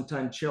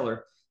 1,000-ton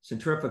chiller,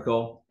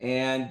 centrifugal,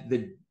 and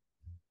the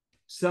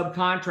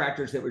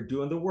subcontractors that were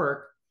doing the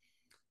work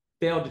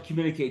failed to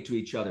communicate to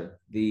each other,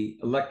 the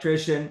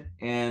electrician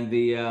and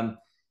the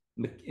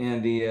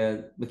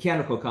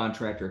mechanical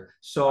contractor.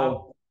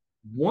 So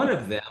one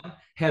of them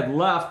had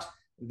left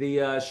the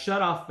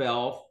shutoff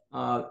valve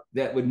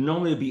that would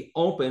normally be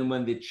open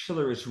when the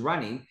chiller is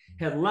running,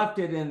 had left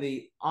it in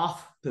the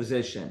off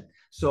position.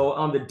 So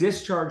on the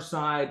discharge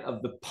side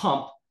of the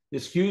pump,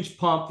 this huge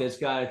pump that's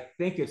got, I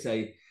think it's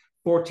a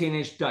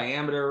 14-inch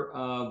diameter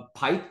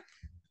pipe,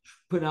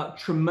 putting out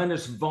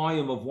tremendous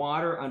volume of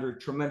water under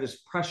tremendous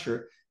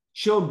pressure.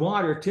 Chilled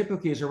water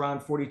typically is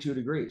around 42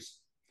 degrees.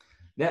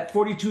 That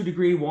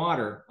 42-degree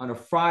water on a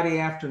Friday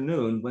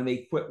afternoon when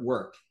they quit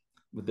work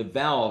with the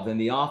valve in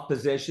the off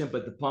position,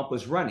 but the pump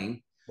was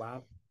running.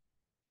 Wow.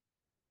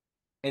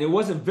 And it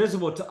wasn't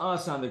visible to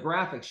us on the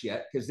graphics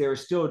yet because they were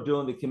still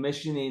doing the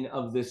commissioning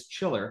of this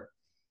chiller.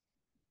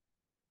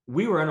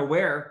 We were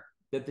unaware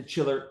that the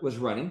chiller was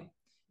running.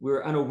 We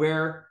were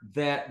unaware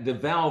that the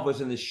valve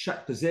was in the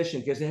shut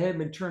position because it hadn't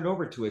been turned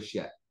over to us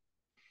yet.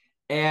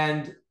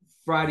 And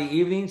Friday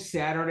evening,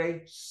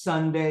 Saturday,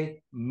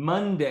 Sunday,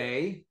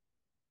 Monday,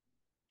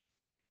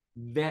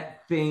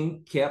 that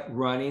thing kept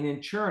running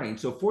and churning.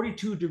 So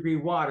 42-degree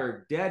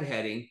water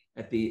deadheading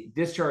at the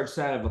discharge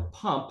side of a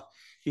pump,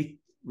 it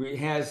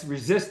has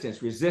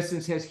resistance.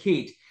 Resistance has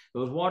heat.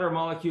 Those water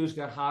molecules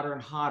got hotter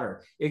and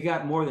hotter. It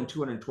got more than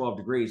 212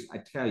 degrees, I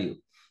tell you,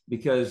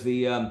 because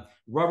the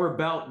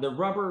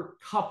rubber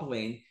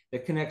coupling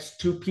that connects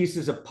two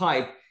pieces of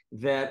pipe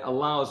that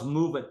allows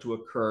movement to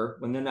occur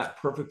when they're not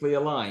perfectly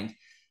aligned,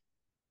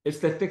 it's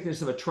the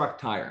thickness of a truck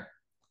tire.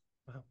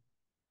 Wow.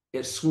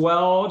 It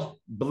swelled,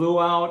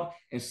 blew out,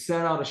 and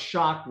sent out a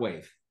shock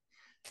wave.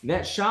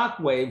 That shock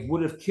wave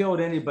would have killed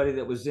anybody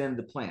that was in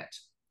the plant.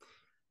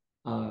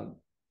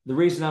 The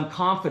reason I'm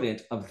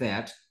confident of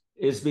that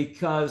is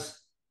because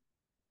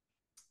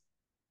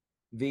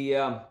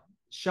the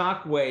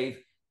shock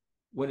wave,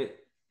 when it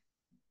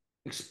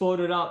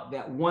exploded out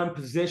that one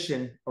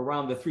position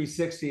around the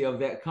 360 of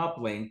that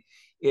coupling,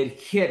 it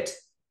hit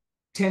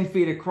 10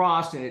 feet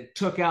across and it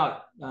took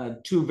out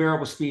two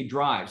variable speed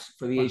drives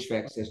for the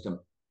HVAC system.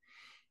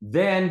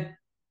 Then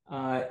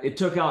it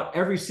took out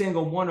every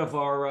single one of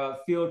our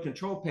field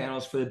control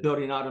panels for the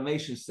building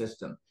automation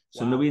system.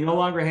 So we no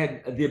longer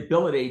had the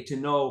ability to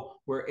know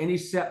where any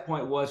set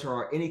point was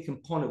or any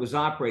component was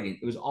operating.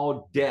 It was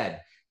all dead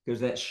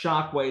because that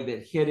shock wave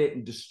that hit it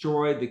and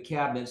destroyed the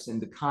cabinets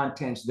and the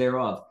contents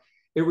thereof.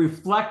 It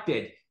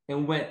reflected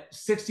and went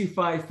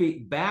 65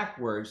 feet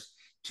backwards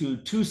to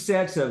two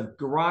sets of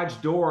garage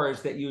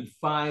doors that you'd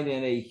find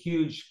in a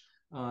huge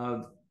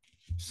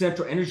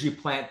central energy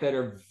plant that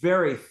are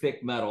very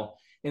thick metal.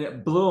 And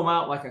it blew them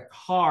out like a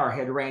car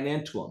had ran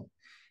into them.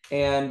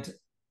 And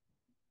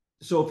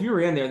so if you were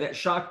in there, that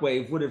shock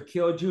wave would have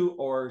killed you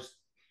or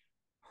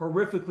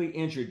horrifically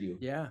injured you.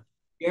 Yeah.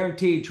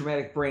 Guaranteed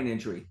traumatic brain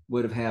injury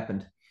would have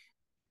happened.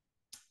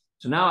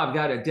 So now I've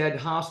got a dead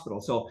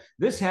hospital. So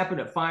this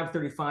happened at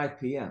 5:35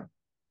 p.m.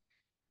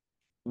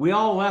 We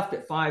all left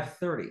at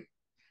 5:30.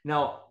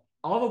 Now,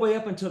 all the way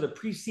up until the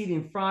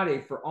preceding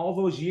Friday, for all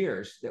those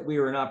years that we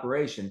were in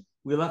operation,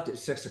 we left at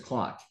 6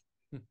 o'clock.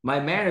 My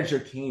manager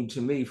came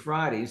to me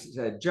Fridays and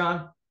said,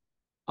 "John,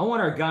 I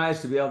want our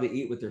guys to be able to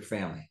eat with their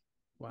family."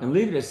 Wow. And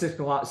leave it at 6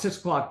 o'clock. 6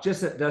 o'clock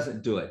just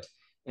doesn't do it.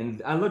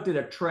 And I looked at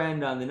a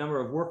trend on the number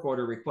of work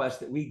order requests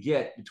that we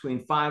get between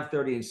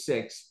 5:30 and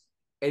 6.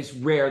 It's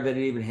rare that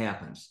it even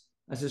happens.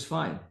 I says,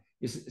 fine.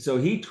 So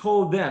he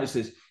told them, he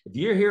says, if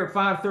you're here at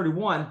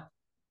 5:31,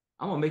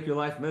 I'm going to make your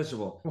life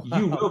miserable. Wow.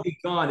 You will be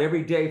gone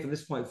every day from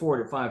this point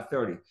forward at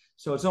 5:30.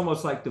 So it's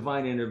almost like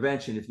divine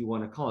intervention, if you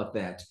want to call it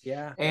that.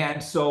 Yeah.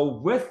 And so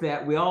with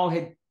that, we all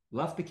had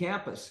left the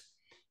campus.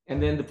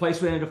 And then the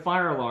place went into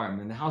fire alarm,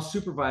 and the house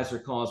supervisor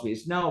calls me.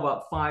 It's now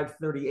about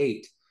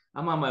 5:38.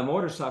 I'm on my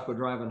motorcycle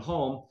driving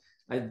home.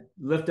 I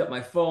lift up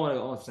my phone. I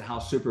go, oh, it's the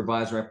house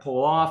supervisor. I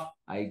pull off.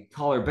 I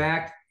call her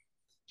back.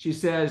 She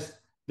says,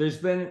 there's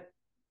been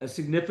a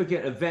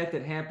significant event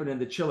that happened in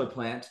the chiller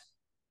plant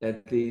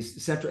at the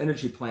central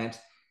energy plant.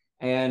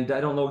 And I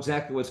don't know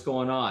exactly what's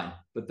going on,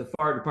 but the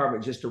fire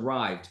department just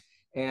arrived.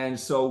 And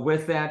so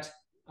with that,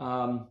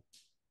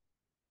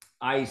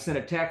 I sent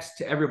a text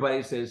to everybody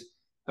that says,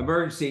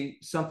 emergency,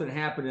 something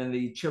happened in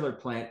the chiller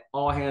plant,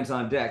 all hands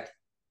on deck.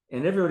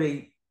 And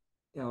everybody,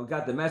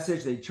 got the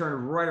message. They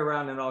turned right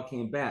around and all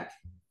came back.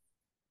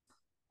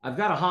 I've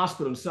got a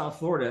hospital in South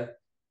Florida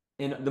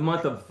in the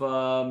month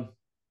of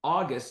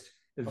August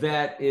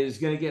that is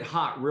going to get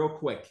hot real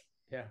quick.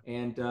 Yeah.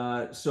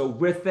 And so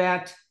with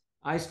that,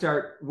 I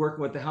start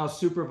working with the house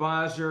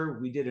supervisor.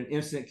 We did an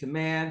incident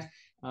command.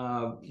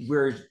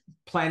 We're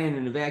planning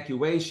an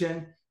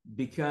evacuation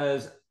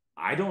because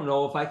I don't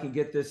know if I can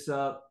get this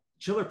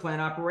chiller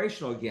plant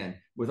operational again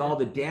with all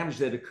the damage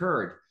that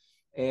occurred.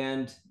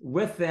 And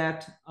with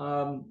that,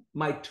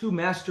 my two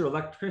master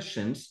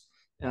electricians,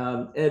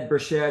 Ed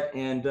Burchett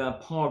and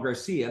Paul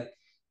Garcia,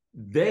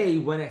 they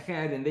went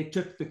ahead and they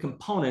took the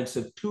components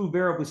of two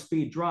variable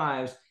speed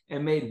drives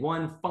and made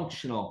one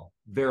functional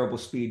variable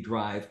speed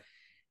drive.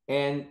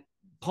 And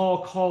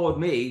Paul called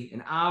me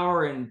an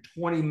hour and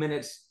 20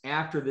 minutes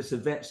after this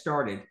event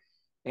started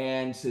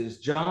and says,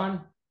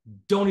 John,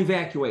 don't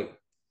evacuate.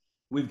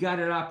 We've got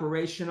it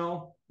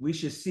operational. We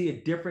should see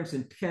a difference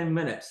in 10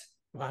 minutes.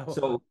 Wow.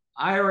 So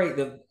I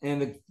already,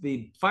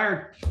 the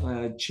fire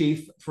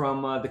chief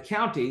from the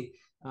county,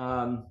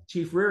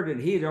 Chief Reardon,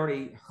 he had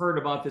already heard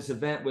about this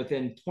event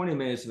within 20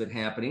 minutes of it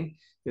happening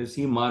because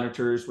he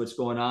monitors what's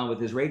going on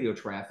with his radio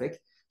traffic.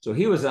 So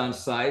he was on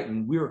site,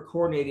 and we were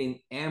coordinating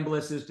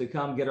ambulances to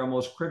come get our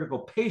most critical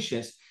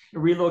patients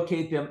and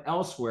relocate them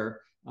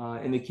elsewhere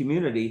in the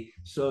community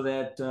so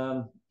that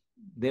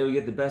they would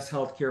get the best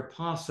health care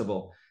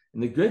possible.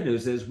 And the good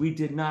news is we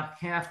did not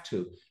have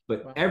to,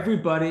 but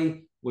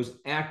everybody was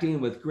acting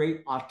with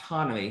great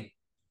autonomy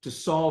to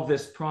solve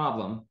this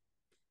problem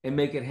and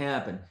make it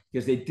happen,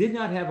 because they did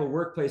not have a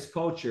workplace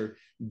culture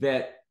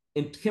that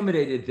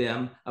intimidated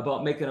them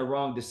about making a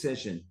wrong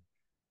decision.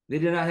 They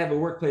did not have a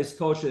workplace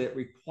culture that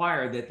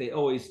required that they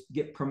always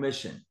get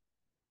permission,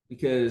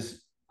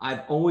 because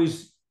I've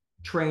always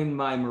trained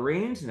my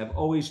Marines and I've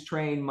always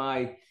trained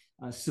my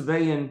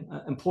civilian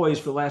employees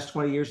for the last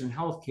 20 years in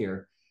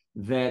healthcare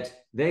that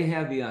they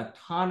have the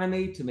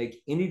autonomy to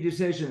make any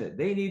decision that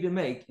they need to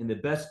make in the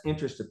best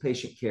interest of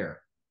patient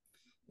care.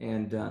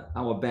 And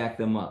I will back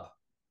them up.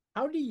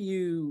 How do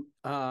you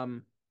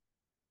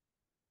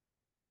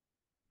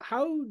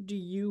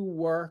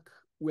work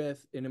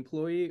with an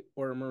employee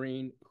or a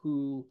Marine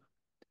who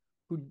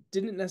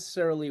didn't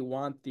necessarily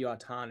want the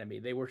autonomy?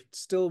 They were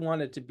still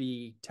wanted to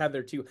be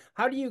tethered to you.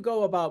 How do you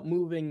go about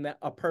moving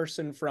a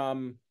person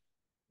from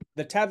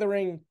the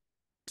tethering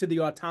to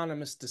the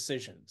autonomous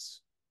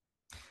decisions?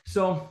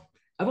 So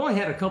I've only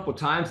had a couple of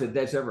times that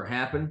that's ever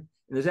happened. And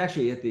there's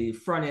actually at the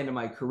front end of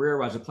my career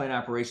where I was a plant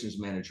operations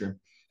manager.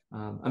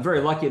 I'm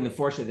very lucky and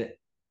fortunate that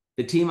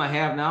the team I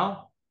have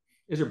now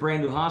is a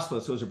brand new hospital,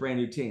 so it's a brand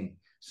new team.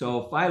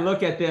 So if I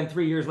look at them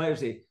 3 years later and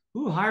say,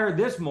 who hired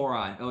this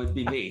moron? Oh, it'd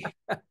be me.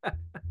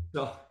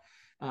 So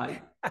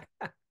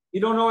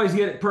you don't always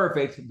get it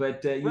perfect,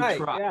 but you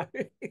try.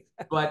 Yeah.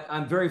 But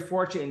I'm very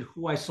fortunate in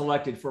who I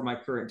selected for my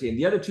current team.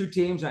 The other two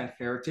teams I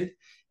inherited,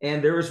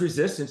 and there was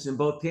resistance in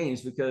both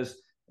teams because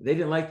they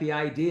didn't like the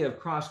idea of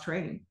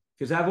cross-training.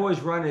 Because I've always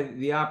run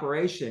the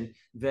operation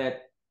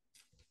that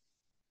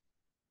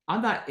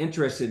I'm not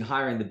interested in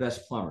hiring the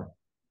best plumber.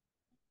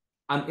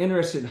 I'm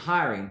interested in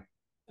hiring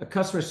a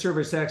customer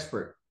service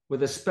expert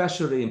with a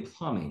specialty in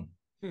plumbing,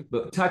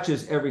 but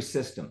touches every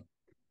system.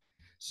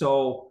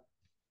 So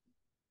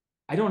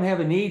I don't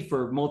have a need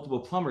for multiple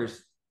plumbers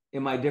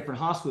in my different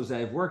hospitals that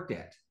I've worked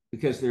at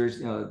because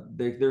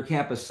they're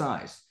campus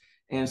size.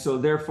 And so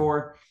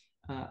therefore,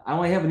 I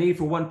only have a need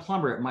for one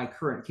plumber at my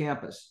current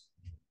campus.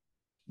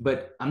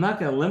 But I'm not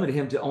going to limit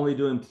him to only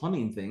doing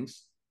plumbing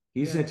things.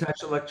 He's going to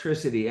touch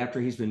electricity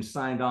after he's been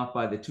signed off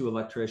by the two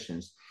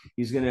electricians.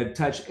 He's going to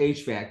touch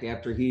HVAC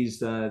after he's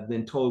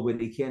been told what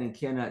he can and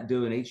cannot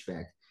do in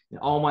HVAC. And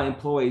all my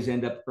employees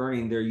end up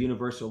earning their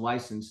universal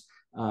license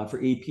for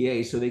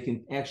EPA so they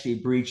can actually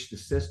breach the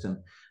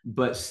system.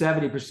 But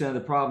 70% of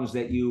the problems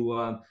that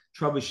you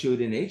troubleshoot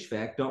in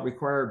HVAC don't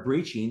require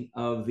breaching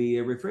of the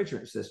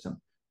refrigerant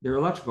system. They're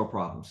electrical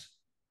problems,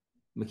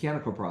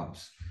 mechanical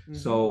problems. Mm-hmm.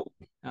 So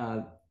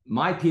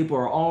my people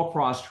are all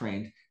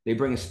cross-trained. They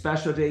bring a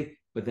specialty,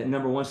 but that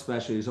number one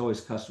specialty is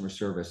always customer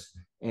service.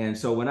 And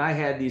so when I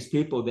had these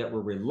people that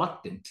were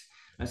reluctant,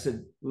 I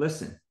said,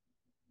 listen,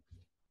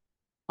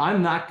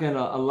 I'm not going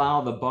to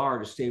allow the bar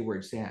to stay where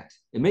it's at.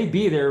 It may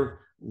be there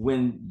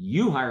when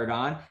you hired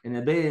on, and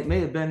it may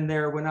have been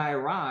there when I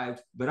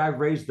arrived, but I've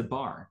raised the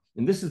bar.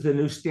 And this is the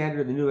new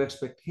standard, the new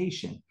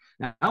expectation.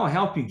 Now, I'll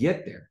help you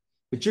get there,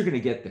 but you're going to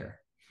get there.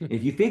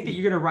 If you think that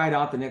you're going to ride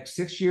out the next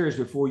 6 years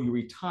before you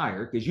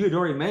retire, because you had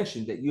already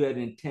mentioned that you had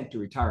an intent to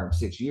retire in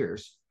 6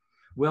 years,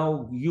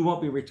 well, you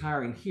won't be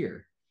retiring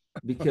here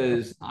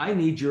because I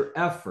need your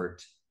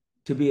effort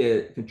to be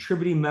a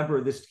contributing member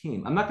of this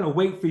team. I'm not going to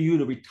wait for you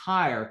to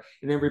retire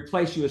and then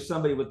replace you with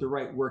somebody with the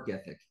right work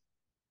ethic.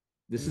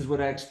 This is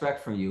what I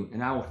expect from you,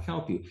 and I will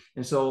help you.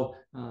 And so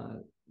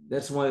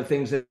that's one of the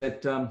things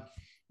that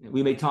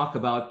we may talk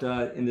about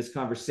in this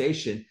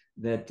conversation.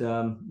 That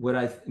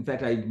in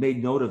fact, I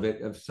made note of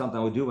it, of something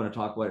I do want to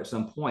talk about at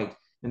some point,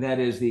 and that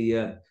is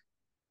the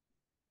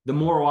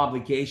moral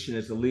obligation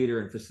as a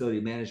leader in facility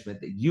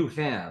management that you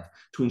have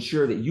to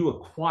ensure that you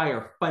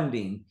acquire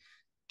funding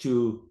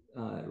to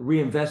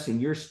reinvest in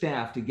your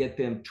staff to get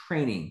them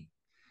training.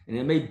 And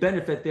it may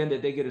benefit them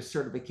that they get a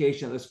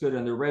certification that looks good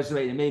on their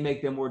resume. It may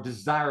make them more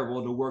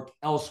desirable to work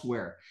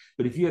elsewhere.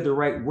 But if you have the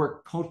right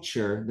work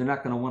culture, they're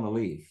not going to want to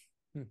leave.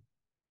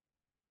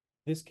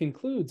 This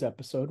concludes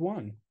episode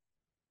 1.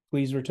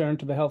 Please return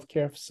to the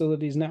Healthcare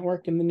Facilities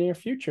Network in the near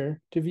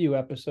future to view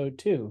episode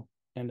 2.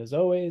 And as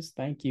always,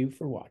 thank you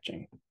for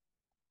watching.